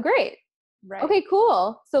it would feel great. Right. Okay,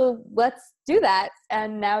 cool. So let's do that.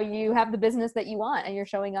 And now you have the business that you want and you're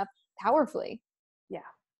showing up powerfully. Yeah.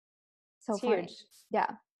 So it's funny. huge. Yeah.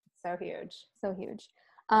 So huge. So huge.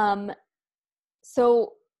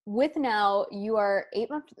 So with now you are 8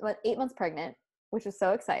 months pregnant, which is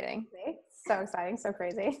so exciting. So exciting. So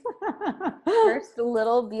crazy. First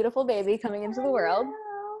little beautiful baby coming into the world.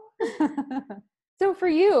 So for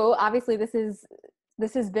you, obviously this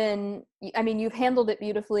has been, I mean, you've handled it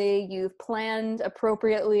beautifully. You've planned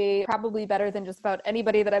appropriately, probably better than just about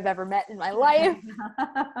anybody that I've ever met in my life.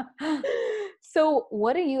 So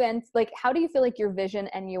what do you, how do you feel like your vision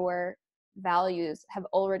and your values have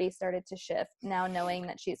already started to shift now knowing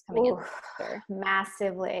that she's coming in the picture?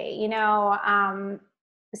 Massively,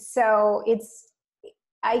 so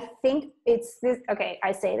I think it's this, okay,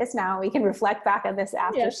 I say this now, we can reflect back on this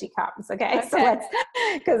after she comes. Okay. So let's,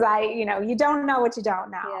 cause you don't know what you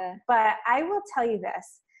don't know, but I will tell you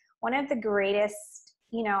this, one of the greatest,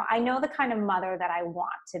 I know the kind of mother that I want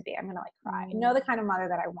to be. I'm going to cry. I know the kind of mother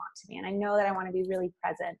that I want to be. And I know that I want to be really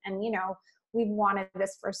present. And, we've wanted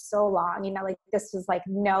this for so long, this was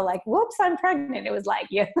whoops, I'm pregnant. It was like,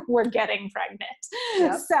 we're getting pregnant.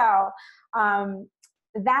 Yep. So,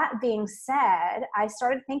 that being said, I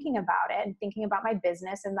started thinking about it and thinking about my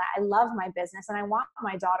business, and that I love my business, and I want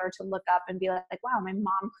my daughter to look up and be like, wow, my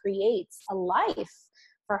mom creates a life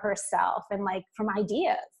for herself and like from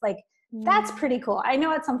ideas. Like, that's pretty cool. I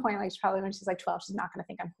know at some point, like probably when she's like 12, she's not going to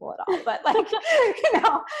think I'm cool at all. But like,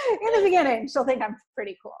 in the beginning, she'll think I'm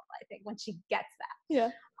pretty cool. I think when she gets that, Yeah.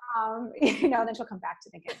 Then she'll come back to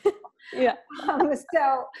thinking I'm cool. Yeah.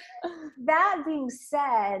 So that being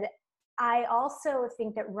said, I also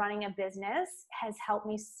think that running a business has helped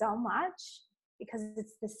me so much because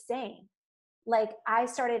it's the same. Like I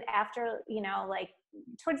started after, like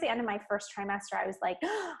towards the end of my first trimester, I was like,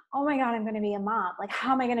 oh my God, I'm going to be a mom. Like,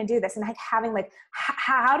 how am I going to do this? And like having like,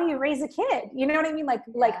 how do you raise a kid? You know what I mean? Like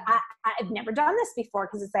I've never done this before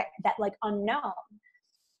because it's that like unknown.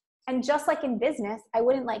 And just like in business, I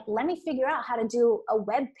wouldn't like, let me figure out how to do a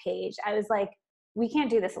web page. I was like, we can't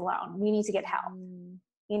do this alone. We need to get help.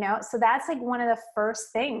 So that's like one of the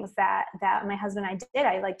first things that my husband and I did.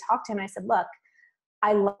 I like talked to him and I said, look,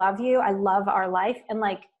 I love you. I love our life. And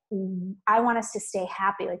like, I want us to stay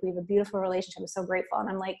happy. Like we have a beautiful relationship. I'm so grateful. And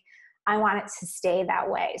I'm like, I want it to stay that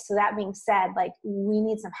way. So that being said, like we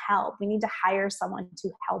need some help. We need to hire someone to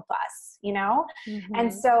help us,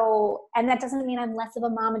 And so, and that doesn't mean I'm less of a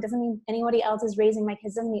mom. It doesn't mean anybody else is raising my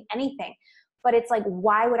kids. It doesn't mean anything. But it's like,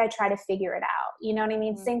 why would I try to figure it out? You know what I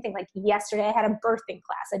mean? Same thing. Like yesterday I had a birthing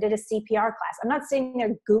class. I did a CPR class. I'm not sitting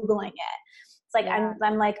there Googling it. It's like,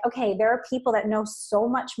 I'm like, okay, there are people that know so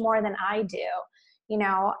much more than I do,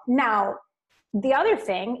 Now, the other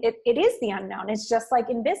thing, it is the unknown. It's just like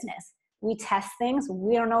in business. We test things.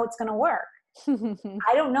 We don't know what's going to work.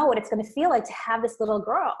 I don't know what it's going to feel like to have this little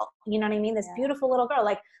girl. You know what I mean? This beautiful little girl.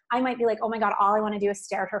 Like I might be like, oh my God, all I want to do is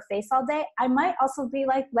stare at her face all day. I might also be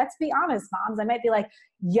like, let's be honest, moms. I might be like,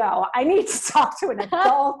 yo, I need to talk to an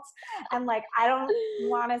adult. And like, I don't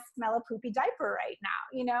want to smell a poopy diaper right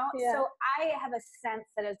now, So I have a sense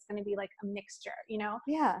that it's going to be like a mixture,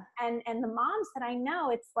 Yeah. And the moms that I know,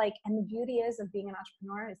 it's like, and the beauty is of being an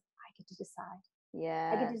entrepreneur is I get to decide.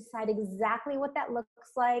 Yeah. I get to decide exactly what that looks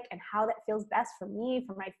like and how that feels best for me,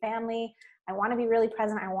 for my family. I want to be really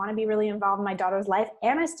present. I want to be really involved in my daughter's life,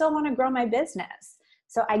 and I still want to grow my business.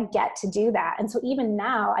 So I get to do that. And so even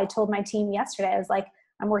now, I told my team yesterday, I was like,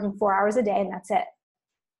 I'm working 4 hours a day and that's it.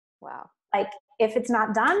 Wow. Like if it's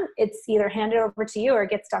not done, it's either handed over to you or it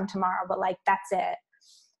gets done tomorrow, but like, that's it.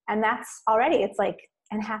 And that's already, it's like,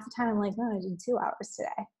 and half the time I'm like, no, I did 2 hours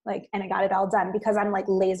today. Like, and I got it all done because I'm like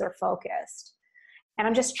laser focused. And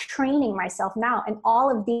I'm just training myself now. And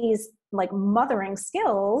all of these like mothering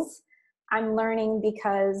skills I'm learning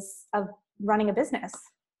because of running a business.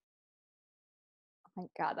 Oh my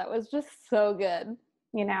God, that was just so good.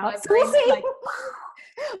 So we'll see.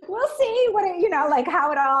 We'll see what like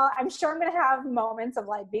how it all, I'm sure I'm going to have moments of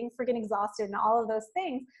like being freaking exhausted and all of those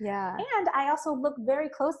things. Yeah. And I also look very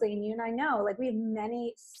closely, and you and I know, like we have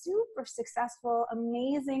many super successful,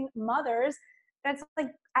 amazing mothers that's like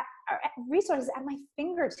resources at my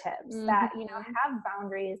fingertips that, have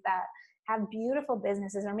boundaries, that have beautiful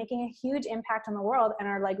businesses, are making a huge impact on the world, and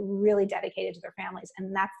are like really dedicated to their families.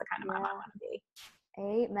 And that's the kind of mom I want to be.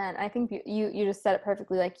 Amen. I think you just said it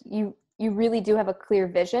perfectly. Like you really do have a clear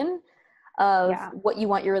vision of what you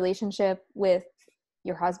want your relationship with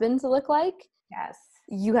your husband to look like. Yes.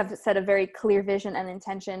 You have set a very clear vision and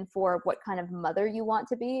intention for what kind of mother you want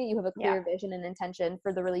to be. You have a clear vision and intention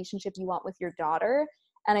for the relationship you want with your daughter.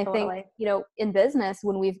 And I think, in business,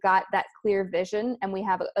 when we've got that clear vision and we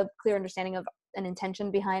have a clear understanding of an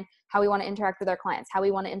intention behind how we want to interact with our clients, how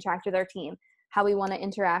we want to interact with our team, how we want to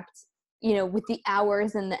interact, with the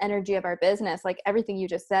hours and the energy of our business, like everything you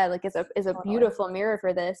just said, like is a beautiful mirror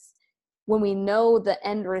for this. When we know the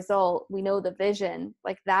end result, we know the vision,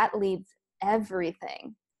 like that leads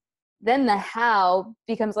everything. Then the how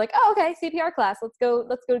becomes like, oh, okay, CPR class, let's go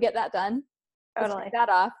get that done. Let's check that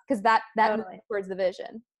off, because that moves towards the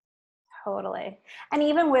vision. Totally. And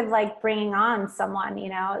even with like bringing on someone,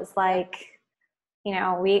 it's like,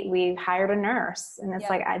 we hired a nurse, and it's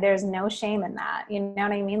like, there's no shame in that. You know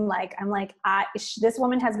what I mean? Like, I'm like, this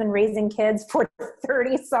woman has been raising kids for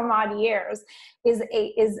 30 some odd years, is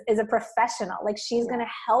a professional. Like she's going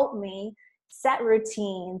to help me set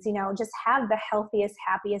routines, just have the healthiest,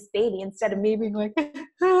 happiest baby, instead of me being like, like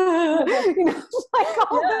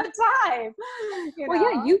all the time.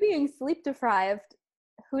 You being sleep deprived,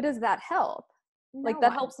 who does that help? No, like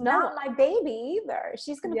that helps not my baby either.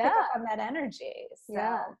 She's going to pick up on that energy. So,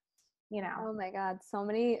 oh my God, so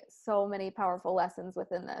many powerful lessons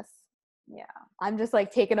within this. Yeah. I'm just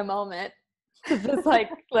like taking a moment to just like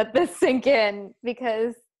let this sink in,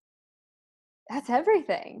 because that's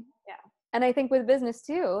everything. Yeah. And I think with business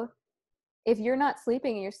too, if you're not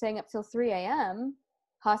sleeping and you're staying up till 3 a.m.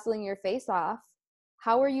 hustling your face off,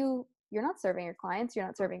 how are you're not serving your clients, you're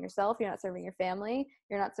not serving yourself, you're not serving your family,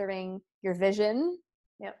 you're not serving your vision.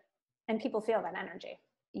 Yep. And people feel that energy.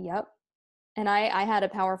 Yep. And I had a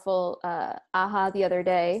powerful aha the other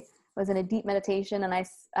day. I was in a deep meditation and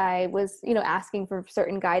I was, asking for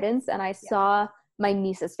certain guidance, and I saw my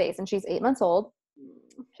niece's face, and she's 8 months old.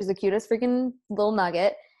 She's the cutest freaking little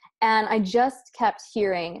nugget. And I just kept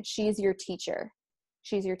hearing, she's your teacher.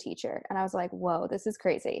 She's your teacher. And I was like, whoa, this is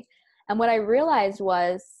crazy. And what I realized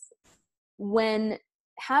was, when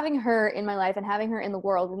having her in my life and having her in the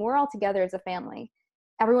world, when we're all together as a family,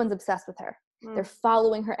 everyone's obsessed with her. They're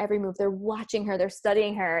following her every move. They're watching her. They're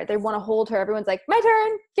studying her. They want to hold her. Everyone's like, my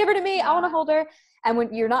turn. Give her to me. I want to hold her. And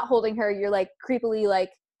when you're not holding her, you're like creepily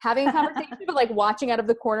like having a conversation, but like watching out of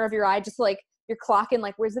the corner of your eye, just like you're clocking,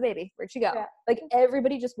 like, where's the baby? Where'd she go? Yeah. Like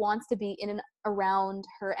everybody just wants to be in and around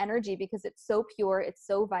her energy because it's so pure. It's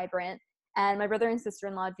so vibrant. And my brother and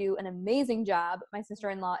sister-in-law do an amazing job. My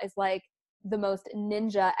sister-in-law is like the most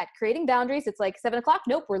ninja at creating boundaries. It's like 7 o'clock.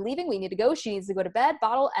 Nope, we're leaving. We need to go. She needs to go to bed,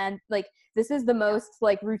 bottle. And like, this is the most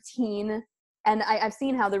like routine. And I've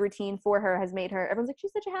seen how the routine for her has made her, everyone's like,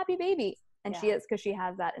 she's such a happy baby. And she is, because she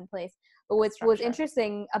has that in place. But what's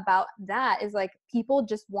interesting about that is like, people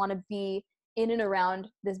just want to be in and around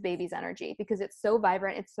this baby's energy because it's so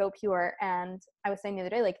vibrant. It's so pure. And I was saying the other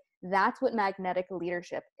day, like, that's what magnetic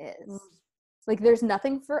leadership is. Like, there's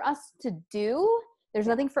nothing for us to do. There's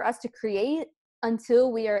nothing for us to create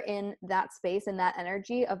until we are in that space and that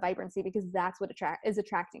energy of vibrancy, because that's what is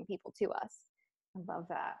attracting people to us. I love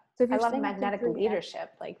that. So I love magnetic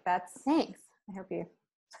leadership. Like, that's, thanks. I hope you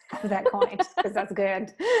have that coined, because that's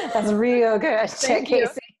good. That's real good. Thank you.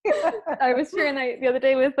 I was sharing that the other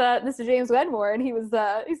day with Mr. James Wedmore, and he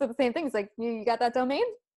said the same thing. He's like, you got that domain?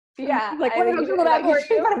 Yeah. Like, what you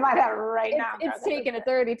gotta find that right now. It's taken. It's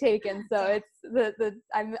already taken. So it's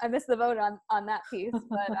I missed the vote on that piece,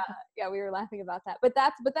 but yeah, we were laughing about that. But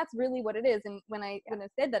that's really what it is. And when I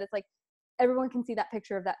said that, it's like everyone can see that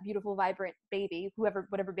picture of that beautiful, vibrant baby,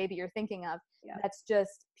 whatever baby you're thinking of. Yeah. That's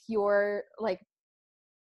just pure, like,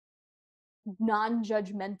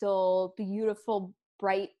 non-judgmental, beautiful,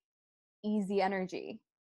 bright, easy energy.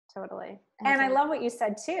 Totally. And I love what you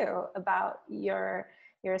said too about your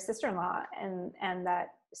sister-in-law and that,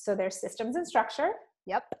 so there's systems and structure.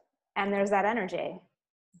 Yep. And there's that energy.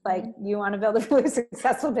 Like, you want to build a really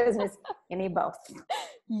successful business, you need both.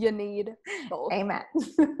 You need both. Amen.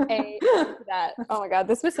 That. Oh my God,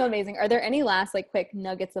 this was so amazing. Are there any last like quick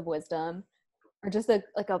nuggets of wisdom, or just a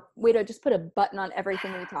way to just put a button on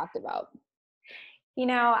everything we talked about?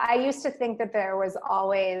 I used to think that there was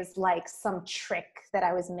always like some trick that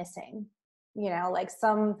I was missing, like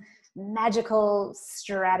some magical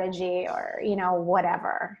strategy or,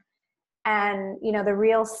 whatever. And, the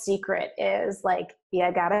real secret is like, you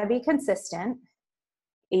gotta be consistent.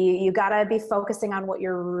 You gotta be focusing on what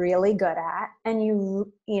you're really good at. And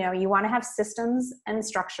you want to have systems and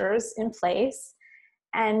structures in place,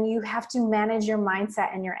 and you have to manage your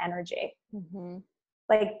mindset and your energy. Mm-hmm.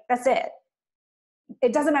 Like, that's it.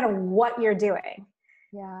 It doesn't matter what you're doing.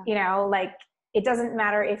 Yeah. Like, it doesn't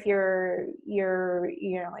matter if you're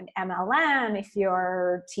an MLM, if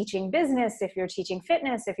you're teaching business, if you're teaching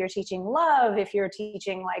fitness, if you're teaching love, if you're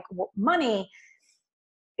teaching like money.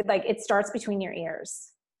 It starts between your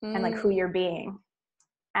ears and like who you're being.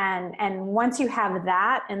 And once you have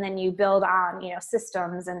that, and then you build on,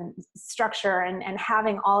 systems and structure and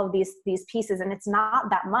having all of these pieces, and it's not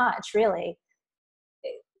that much really.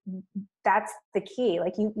 That's the key.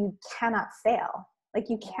 Like, you cannot fail. Like,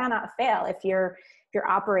 you cannot fail if you're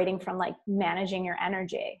operating from like managing your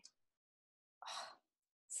energy.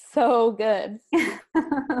 So good.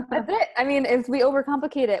 That's it. I mean, if we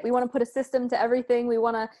overcomplicate it, we want to put a system to everything. We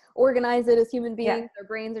want to organize it as human beings. Yeah. Our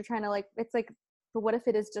brains are trying to like, it's like, but what if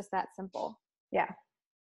it is just that simple? Yeah.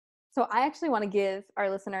 So I actually want to give our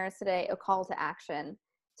listeners today a call to action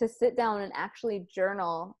to sit down and actually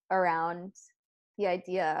journal around the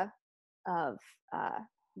idea of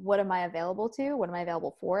what am I available to, what am I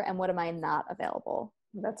available for, and what am I not available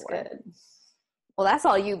That's for. Good. Well, that's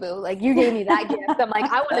all you, boo. Like, you gave me that gift. I'm like,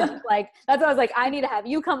 I want to like, that's why I was like, I need to have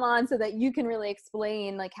you come on so that you can really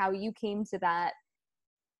explain like how you came to that.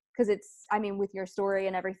 Cause it's, I mean, with your story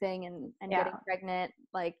and everything and getting pregnant,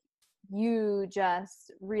 like, you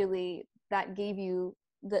just really, that gave you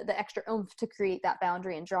the extra oomph to create that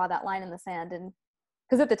boundary and draw that line in the sand. And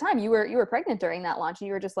because at the time you were pregnant during that launch, and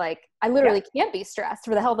you were just like, I literally can't be stressed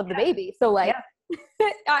for the health of the baby. So like,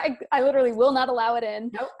 I literally will not allow it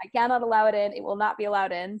in. Nope. I cannot allow it in. It will not be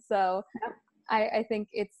allowed in. So I think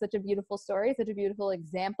it's such a beautiful story, such a beautiful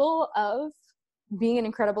example of being an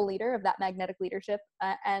incredible leader, of that magnetic leadership,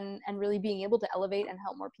 and really being able to elevate and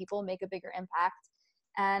help more people make a bigger impact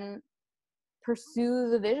and pursue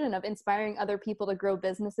the vision of inspiring other people to grow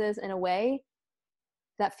businesses in a way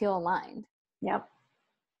that feel aligned. Yep.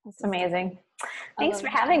 It's amazing. Thanks for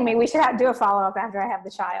it. having me. We should do a follow-up after I have the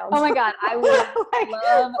child. Oh my God, I would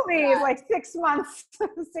love please, that. like 6 months,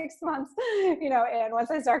 6 months, and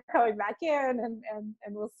once I start going back in and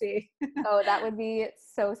we'll see. Oh, that would be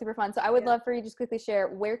so super fun. So I would love for you to just quickly share,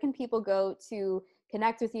 where can people go to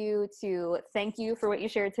connect with you, to thank you for what you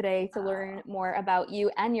shared today, to learn more about you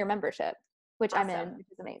and your membership, which I'm in, which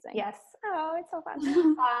is amazing. Yes. Oh, it's so fun.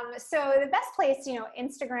 So the best place,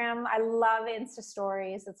 Instagram. I love Insta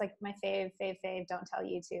stories. It's like my fave. Don't tell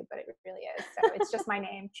YouTube, but it really is. So it's just my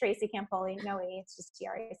name, Tracy Campoli, no E. It's just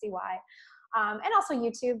Tracy. And also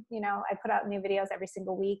YouTube, I put out new videos every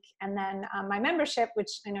single week. And then my membership,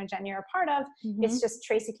 which I know, Jen, you're a part of, it's just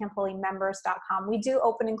TracyCampoliMembers.com. We do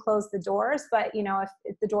open and close the doors, but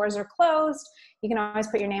if the doors are closed, you can always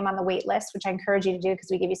put your name on the wait list, which I encourage you to do because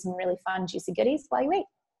we give you some really fun, juicy goodies while you wait.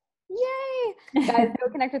 Yay! Guys, go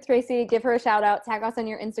connect with Tracy, give her a shout out, tag us on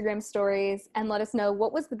your Instagram stories, and let us know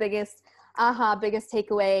what was the biggest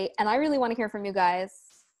takeaway. And I really want to hear from you guys.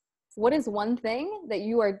 What is one thing that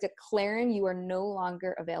you are declaring you are no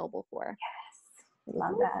longer available for? Yes.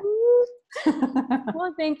 Love that.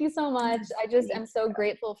 Well, thank you so much. I just am so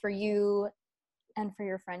grateful for you and for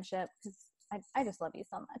your friendship, because I just love you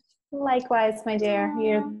so much. Likewise, my dear.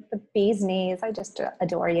 You're the bee's knees. I just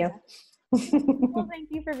adore you. Well, thank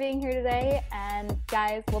you for being here today. And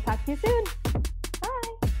guys, we'll talk to you soon.